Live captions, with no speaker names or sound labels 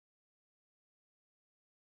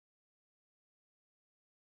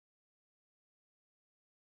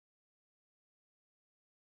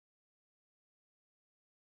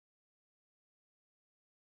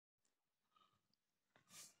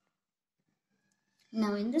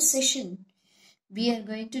Now in this session, we are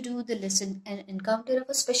going to do the lesson An Encounter of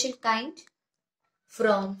a Special Kind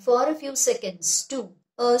from For a Few Seconds to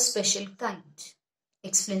A Special Kind.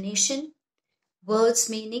 Explanation, words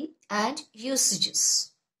meaning and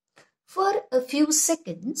usages. For a few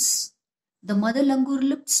seconds, the mother langur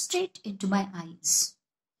looked straight into my eyes.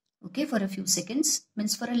 Okay, for a few seconds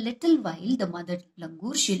means for a little while the mother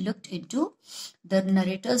langur, she looked into the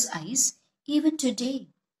narrator's eyes. Even today,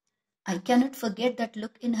 I cannot forget that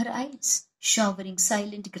look in her eyes, showering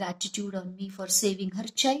silent gratitude on me for saving her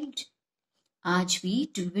child. Aaj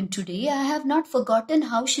bhi, even today, I have not forgotten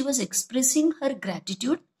how she was expressing her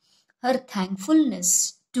gratitude, her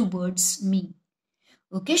thankfulness towards me.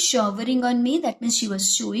 Okay, showering on me, that means she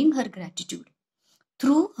was showing her gratitude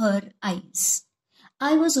through her eyes.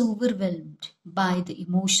 I was overwhelmed by the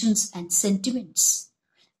emotions and sentiments.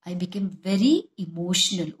 I became very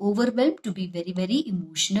emotional, overwhelmed to be very, very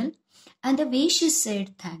emotional. And the way she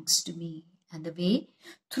said thanks to me, and the way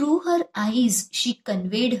through her eyes she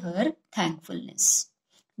conveyed her thankfulness.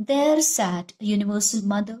 There sat a universal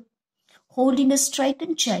mother, holding a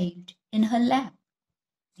stricken child in her lap.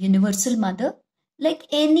 Universal mother, like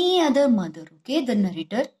any other mother, okay, the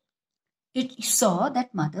narrator, it saw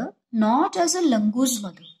that mother not as a langur's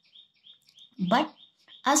mother, but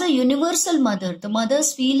as a universal mother. The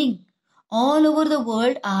mother's feeling all over the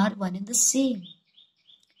world are one and the same.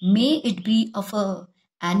 May it be of a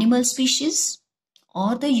animal species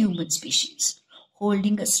or the human species,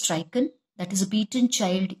 holding a stricken, that is a beaten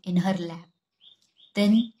child in her lap.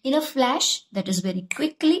 Then in a flash, that is very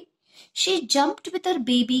quickly, she jumped with her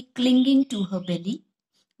baby clinging to her belly.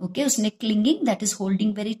 Okay, usne clinging, that is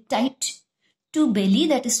holding very tight to belly,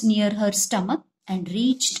 that is near her stomach, and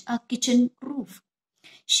reached a kitchen roof.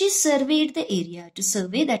 She surveyed the area. To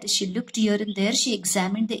survey, that is, she looked here and there. She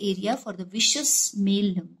examined the area for the vicious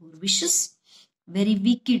male langur. Vicious, very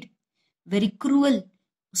wicked, very cruel.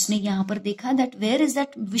 उसने यहाँ पर देखा that where is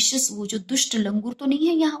that vicious, वो जो दुष्ट लंगूर तो नहीं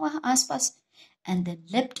है यहाँ वहाँ आसपास. And then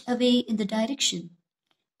leapt away in the direction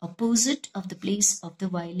opposite of the place of the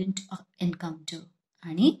violent encounter.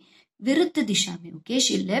 आणि विरुद्ध दिशा में, okay,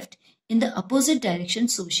 she left in the opposite direction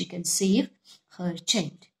so she can save her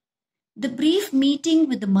child. The brief meeting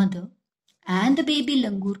with the mother and the baby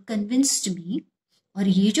langur convinced me, और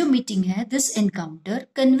ये जो meeting है, this encounter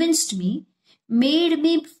convinced me, made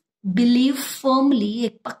me believe firmly,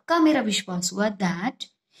 एक पक्का मेरा विश्वास हुआ that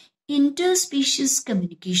interspecies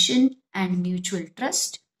communication and mutual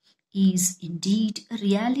trust is indeed a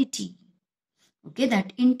reality. Okay,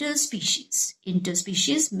 that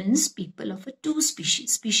interspecies means people of a two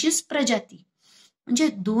species. Species प्रजाती. म्हणजे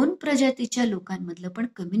दोन प्रजातीच्या लोकांमधलं पण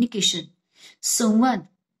कम्युनिकेशन, संवाद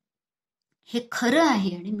हे खरं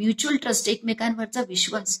आहे आणि म्युच्युअल ट्रस्ट, एकमेकांवरचा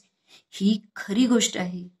विश्वास ही खरी गोष्ट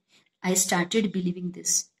आहे. I started believing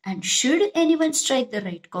this and should anyone strike the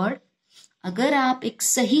right cord, अगर आप एक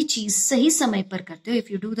सही चीज सही समय पर करते हो,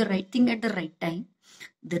 if you do the right thing at the right time,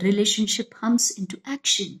 the relationship hums into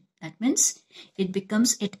action. That means it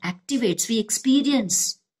becomes, it activates, we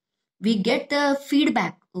experience, we get the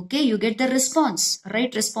feedback, okay, you get the response,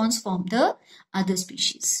 right response from the other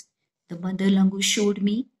species. The mother langur showed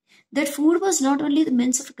me that food was not only the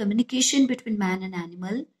means of communication between man and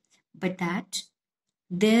animal, but that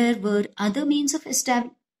there were other means of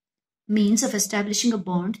establishing a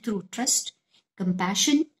bond through trust,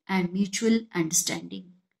 compassion, and mutual understanding.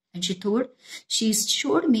 And she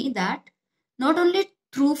showed me that not only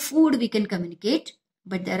through food we can communicate,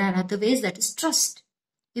 but there are other ways, that is trust.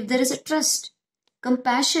 If there is a trust,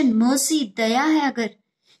 compassion, mercy, daya hai agar,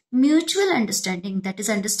 mutual understanding, that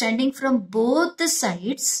is understanding from both the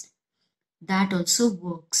sides, that also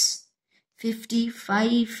works.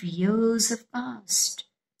 55 years have passed.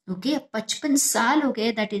 Okay, 55 saal ho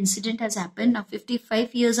gaye, that incident has happened. Now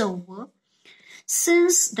 55 years are over.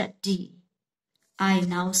 Since that day, I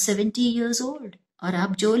now 70 years old. और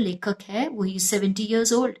अब जो लेखक है वही 70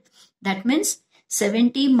 years old. That means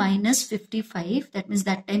 70 minus 55, that means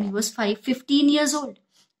that time he was 15 years old.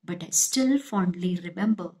 But I still fondly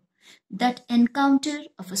remember that encounter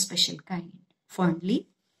of a special kind. Fondly,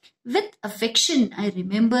 with affection, I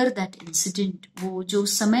remember that incident. वो जो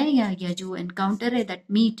समय या जो encounter है, that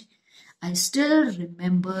meet, I still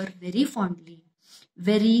remember very fondly,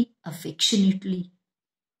 very affectionately.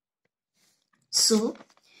 So,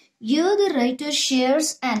 here the writer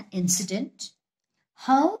shares an incident,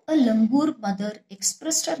 how a langur mother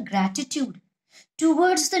expressed her gratitude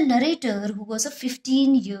towards the narrator, who was a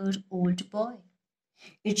 15-year-old boy.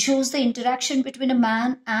 It shows the interaction between a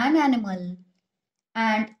man and animal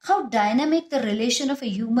and how dynamic the relation of a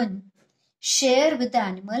human share with the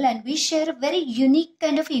animal, and we share a very unique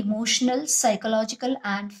kind of emotional, psychological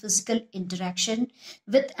and physical interaction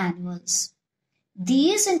with animals.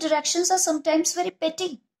 These interactions are sometimes very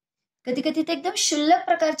petty. कधी कधी ते एकदम क्षुल्लक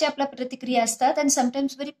प्रकारच्या आपल्या प्रतिक्रिया असतात, and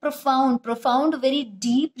sometimes very profound, very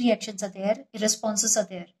deep reactions are there, responses are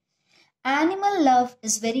there. Animal love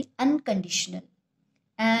is very unconditional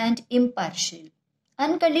and impartial.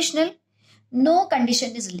 Unconditional, no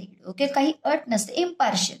condition is laid. Okay, काही अट नसते.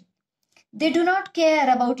 Impartial, they do not care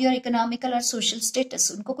about your economical or social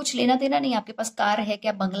status. उनको कुछ लेना देना नहीं, आपके पास car है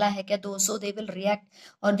क्या, बंगला है क्या, so they will react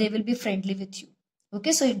or they will be friendly with you.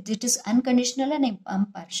 Okay, so it is unconditional and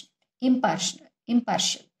impartial.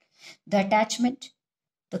 The attachment,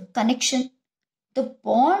 the connection, the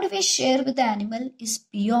bond we share with the animal is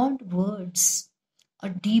beyond words or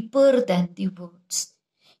deeper than the words.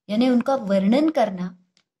 यानी उनका वर्णन करना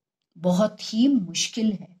बहुत ही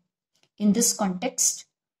मुश्किल है. In this context,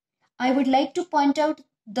 I would like to point out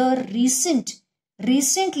the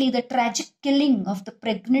recently the tragic killing of the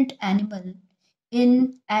pregnant animal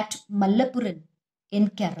at Mallappuram in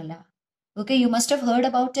Kerala. Okay, you must have heard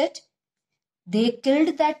about it. They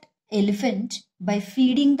killed that elephant by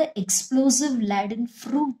feeding the explosive laden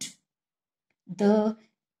fruit. The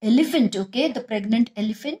elephant, okay, the pregnant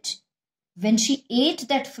elephant, when she ate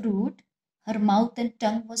that fruit, her mouth and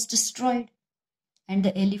tongue was destroyed and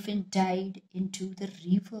the elephant died into the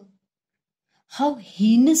river. How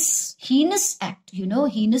heinous act, you know,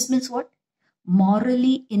 heinous means what?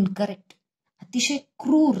 Morally incorrect. अतिशय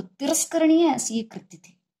क्रूर, तिरस्करणीय ऐसी ये कृत्य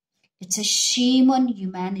थी. It's a shame on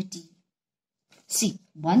humanity. See,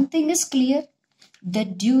 one thing is clear,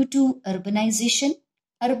 that due to urbanization,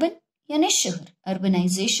 urban यानी शहर,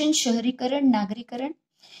 urbanization शहरीकरण, नागरीकरण,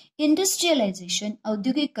 industrialization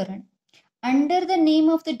औद्योगिकरण, under the name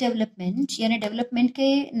of the development यानी development के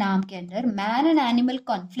नाम के अंदर man and animal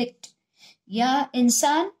conflict या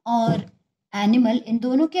इंसान और एनिमल इन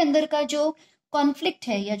दोनों के अंदर का जो कॉन्फ्लिक्ट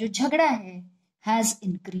है या जो झगड़ा है has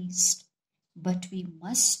increased. But we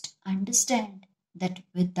must understand that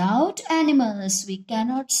without animals we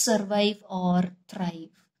cannot survive or thrive.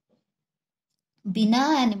 बिना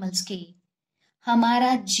एनिमल्स के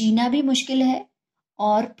हमारा जीना भी मुश्किल है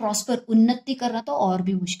और प्रॉस्पर उन्नति करना तो और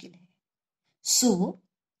भी मुश्किल है. So,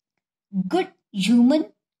 good human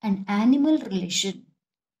and animal relation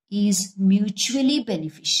is mutually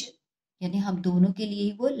beneficial. यानी हम दोनों के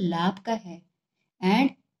लिए वो लाभ का है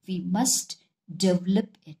and we must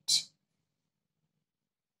develop it.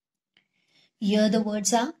 Here the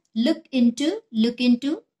words are look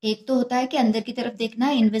into. एक तो होता है कि अंदर की तरफ देखना,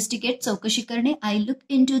 investigate, चौकशी करने. I look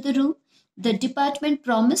into the room. The department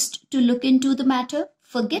promised to look into the matter.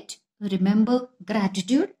 Forget, remember,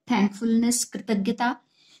 gratitude, thankfulness, कृतज्ञता.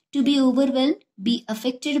 To be overwhelmed, be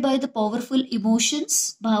affected by the powerful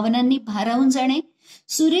emotions. भावनांनी भारावून जाणे.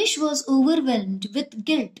 Suresh was overwhelmed with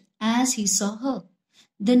guilt as he saw her.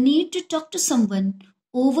 The need to talk to someone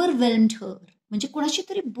overwhelmed her. म्हणजे कोणाशी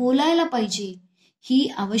तरी बोलायला पाहिजे ही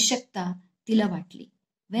आवश्यकता तिला वाटली.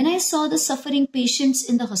 When I saw the suffering patients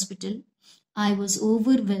in the hospital, I was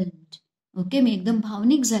overwhelmed. Okay, मी एकदम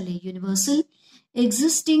भावनिक झाले. Universal,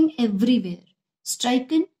 existing everywhere.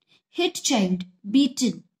 Stricken, hit child,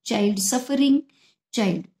 beaten, child suffering,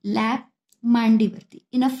 child lap, मांडीवरती.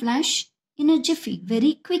 In a flash, in a jiffy,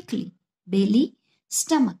 very quickly. Belly,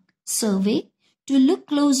 stomach, survey, to look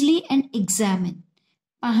closely and examine.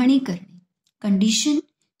 पाहणी करणे. Condition,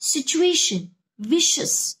 situation,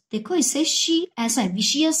 vicious. देखो इसे she ऐसा है,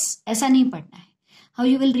 vicious ऐसा नहीं पढ़ना है. How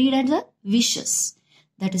you will read at the vicious.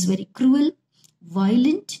 That is very cruel,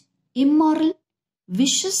 violent, immoral.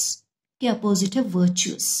 Vicious के opposite है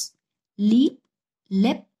virtuous. Leap,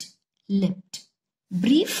 leapt.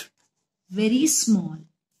 Brief, very small,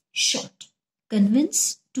 short.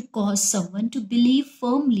 Convince, to cause someone to believe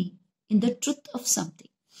firmly in the truth of something.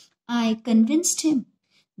 I convinced him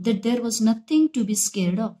that there was nothing to be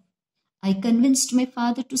scared of. I convinced my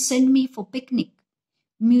father to send me for picnic.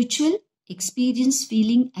 Mutual, experience,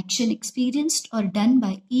 feeling, action experienced or done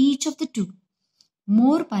by each of the two.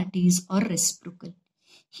 More parties or reciprocal.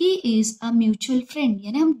 He is a mutual friend.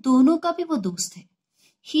 यानी हम दोनों का भी वो दोस्त है.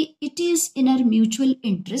 It is in our mutual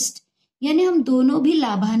interest. यानी हम दोनों भी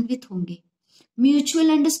लाभान्वित होंगे. Mutual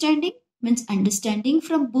understanding means understanding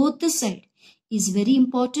from both the side is very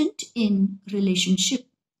important in relationship.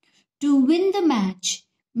 To win the match,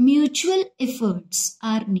 mutual efforts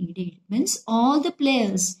are needed. Means all the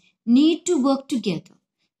players need to work together.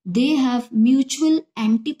 They have mutual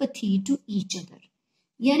antipathy to each other.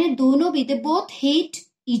 यानी दोनों भी, they both hate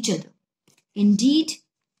each other. Indeed,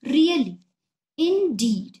 really,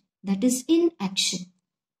 indeed, that is in action.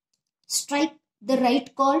 Strike the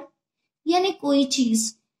right chord, यानी कोई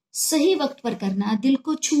चीज सही वक्त पर करना, दिल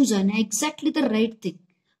को छू जाना, एग्जैक्टली द राइट थिंग.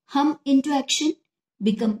 हम into action,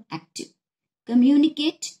 become active.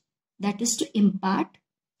 Communicate, that is to impart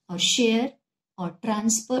or share or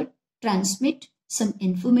transmit some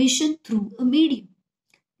information through a medium.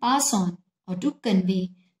 Pass on or to convey,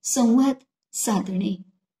 संवाद साधणे.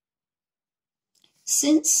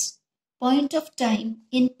 Since point of time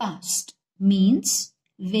in past means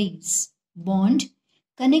ways, bond,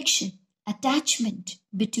 connection, attachment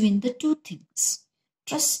between the two things.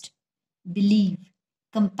 Trust, believe,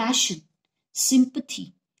 compassion,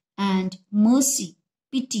 sympathy, and mercy,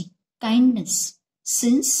 pity, kindness.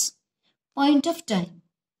 Since point of time,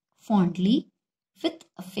 fondly, with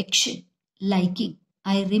affection, liking.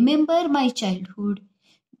 I remember my childhood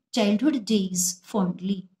days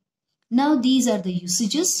fondly. Now these are the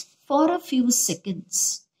usages. For a few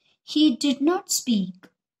seconds. He did not speak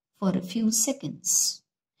for a few seconds.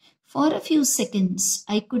 For a few seconds,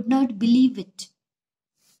 I could not believe it.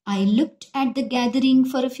 I looked at the gathering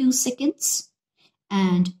for a few seconds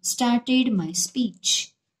and started my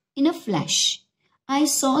speech. In a flash, I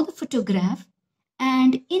saw the photograph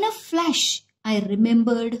and in a flash, I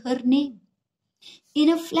remembered her name. In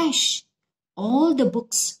a flash, all the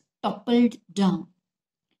books toppled down.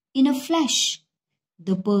 In a flash,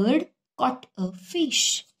 the bird caught a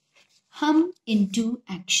fish. Hum into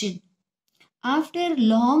action. After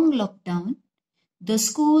long lockdown, the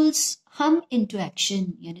schools hum into action.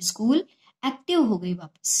 यानी school active हो गई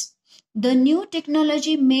वापस. The new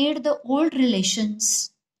technology made the old relations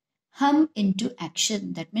hum into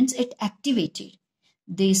action. That means it activated.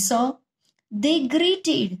 They saw, they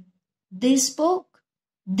greeted, they spoke,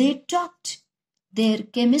 they talked. Their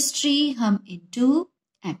chemistry hum into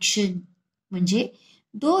action. म्हणजे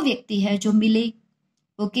दो व्यक्ति है जो मिले,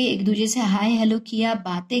 ओके, एक दूसरे से हाय हेलो किया,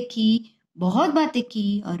 बातें की, बहुत बातें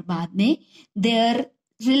की, और बाद में their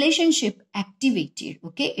relationship activated.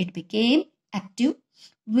 Okay, it became active.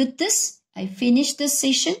 With this, I finished this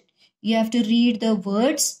session. You have to read the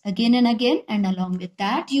words again and again, and along with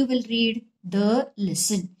that, you will read the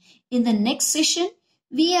lesson. In the next session,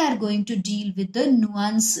 we are going to deal with the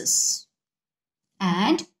nuances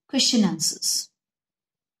and question answers.